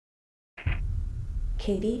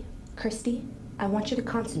Katie, Christy, I want you to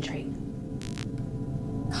concentrate.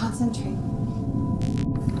 Concentrate.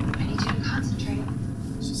 I need you to concentrate.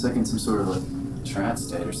 She's like in some sort of like trance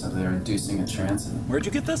state or something. They're inducing a trance in it. Where'd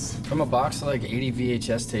you get this? From a box of like 80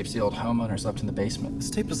 VHS tapes the old homeowners left in the basement. This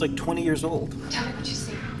tape is like 20 years old. Tell me what you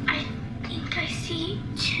see. I think I see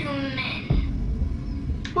two men.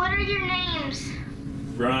 What are your names?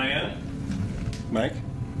 Brian. Mike.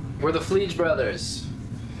 We're the Fleege brothers.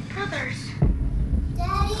 Brothers.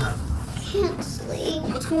 Daddy, I can't sleep.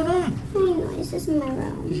 What's going on? Any noises in my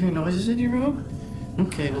room. You hear noises in your room?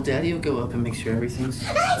 Okay, well, Daddy will go up and make sure everything's...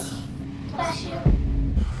 Bless you.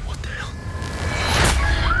 What the hell?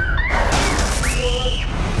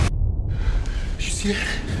 Did you see that?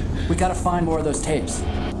 We gotta find more of those tapes.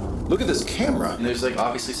 Look at this camera. And there's like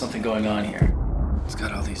obviously something going on here. It's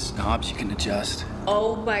got all these knobs you can adjust.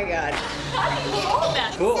 Oh my God. How do you hold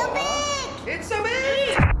that? Cool. So big! It's so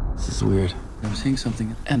big! This is weird. I'm seeing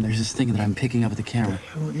something, and there's this thing that I'm picking up with the camera.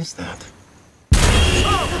 What is that? I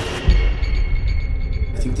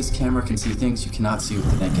think this camera can see things you cannot see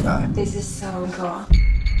with the naked eye. This is so cool.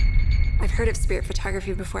 I've heard of spirit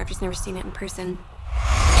photography before, I've just never seen it in person.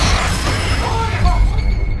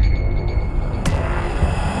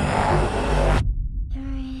 Here I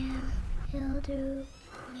am, he'll do.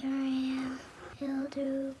 Here I am, he'll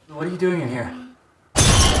do. What are you doing in here? Here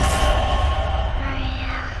I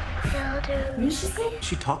am, he'll do. What did she say? Is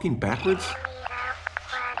she talking backwards?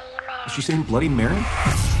 Is she saying Bloody Mary?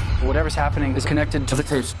 Whatever's happening is connected to the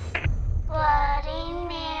tapes. Bloody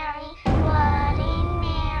Mary, Bloody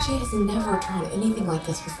Mary. She has never tried anything like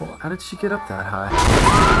this before. How did she get up that high?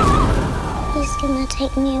 He's gonna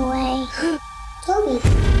take me away. Toby.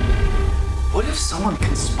 What if someone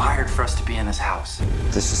conspired for us to be in this house?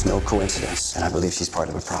 This is no coincidence, and I believe she's part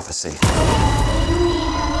of a prophecy.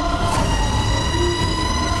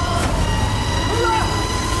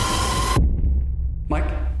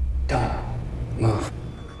 Mike, don't move.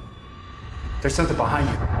 There's something behind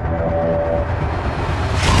you.